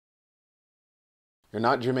You're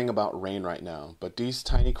not dreaming about rain right now, but these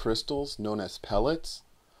tiny crystals, known as pellets,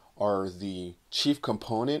 are the chief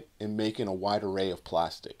component in making a wide array of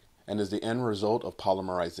plastic and is the end result of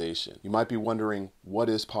polymerization. You might be wondering, what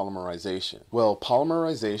is polymerization? Well,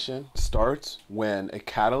 polymerization starts when a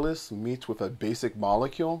catalyst meets with a basic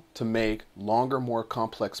molecule to make longer, more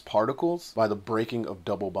complex particles by the breaking of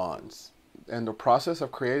double bonds. And the process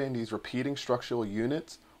of creating these repeating structural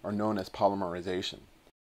units are known as polymerization.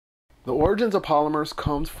 The origins of polymers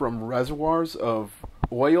comes from reservoirs of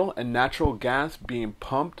oil and natural gas being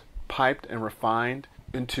pumped, piped, and refined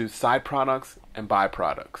into side products and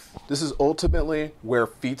byproducts. This is ultimately where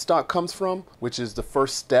feedstock comes from, which is the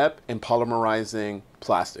first step in polymerizing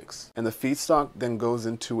plastics. And the feedstock then goes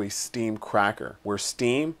into a steam cracker, where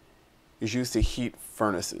steam is used to heat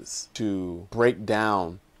furnaces to break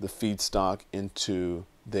down the feedstock into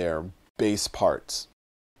their base parts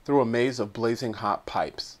through a maze of blazing hot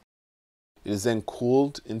pipes. It is then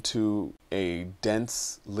cooled into a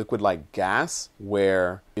dense liquid-like gas,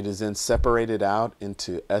 where it is then separated out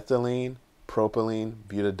into ethylene, propylene,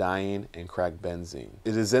 butadiene, and cracked benzene.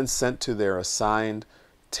 It is then sent to their assigned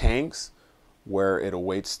tanks, where it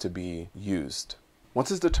awaits to be used. Once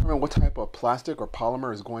it's determined what type of plastic or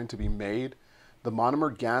polymer is going to be made, the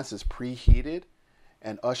monomer gas is preheated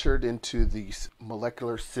and ushered into the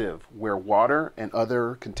molecular sieve, where water and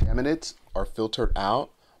other contaminants are filtered out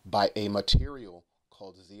by a material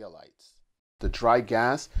called zeolites. The dry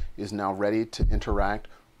gas is now ready to interact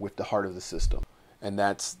with the heart of the system, and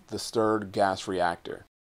that's the stirred gas reactor,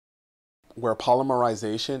 where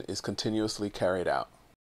polymerization is continuously carried out,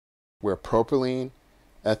 where propylene,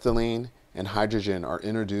 ethylene, and hydrogen are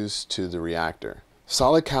introduced to the reactor.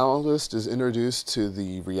 Solid catalyst is introduced to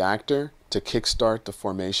the reactor to kickstart the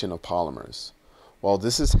formation of polymers. While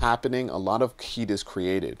this is happening, a lot of heat is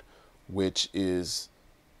created, which is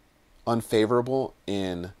unfavorable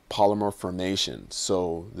in polymer formation,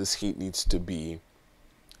 so this heat needs to be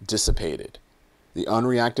dissipated. The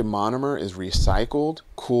unreacted monomer is recycled,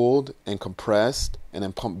 cooled, and compressed, and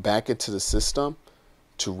then pumped back into the system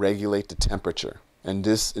to regulate the temperature. And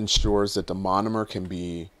this ensures that the monomer can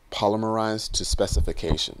be polymerized to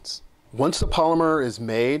specifications. Once the polymer is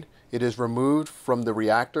made, it is removed from the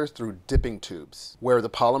reactor through dipping tubes, where the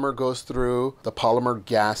polymer goes through the polymer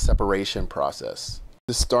gas separation process.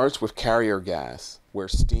 This starts with carrier gas, where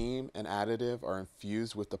steam and additive are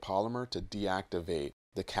infused with the polymer to deactivate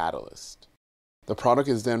the catalyst. The product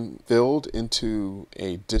is then filled into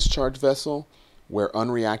a discharge vessel, where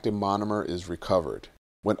unreacted monomer is recovered.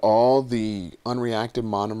 When all the unreacted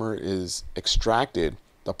monomer is extracted,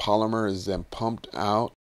 the polymer is then pumped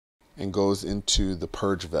out and goes into the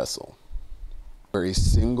purge vessel, where a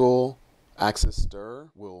single axis stir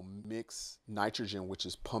will mix nitrogen, which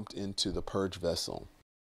is pumped into the purge vessel.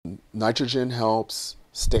 Nitrogen helps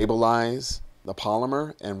stabilize the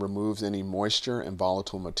polymer and removes any moisture and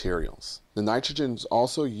volatile materials. The nitrogen is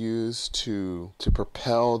also used to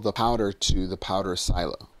propel the powder to the powder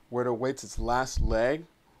silo, where it awaits its last leg,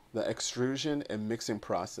 the extrusion and mixing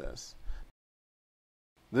process.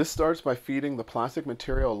 This starts by feeding the plastic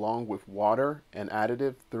material along with water and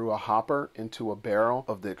additive through a hopper into a barrel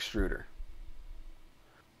of the extruder.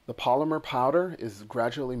 The polymer powder is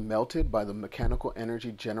gradually melted by the mechanical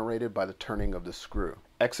energy generated by the turning of the screw.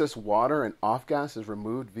 Excess water and off-gas is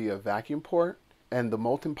removed via vacuum port, and the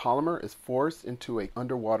molten polymer is forced into an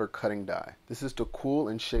underwater cutting die. This is to cool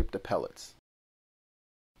and shape the pellets.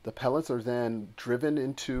 The pellets are then driven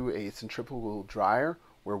into a centrifugal dryer,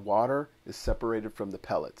 where water is separated from the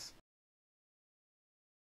pellets.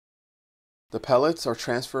 The pellets are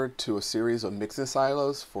transferred to a series of mixing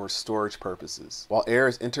silos for storage purposes, while air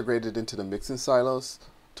is integrated into the mixing silos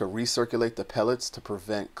to recirculate the pellets to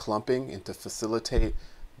prevent clumping and to facilitate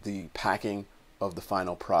the packing of the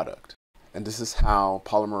final product. And this is how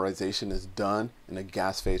polymerization is done in a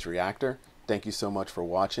gas phase reactor. Thank you so much for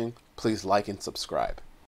watching. Please like and subscribe.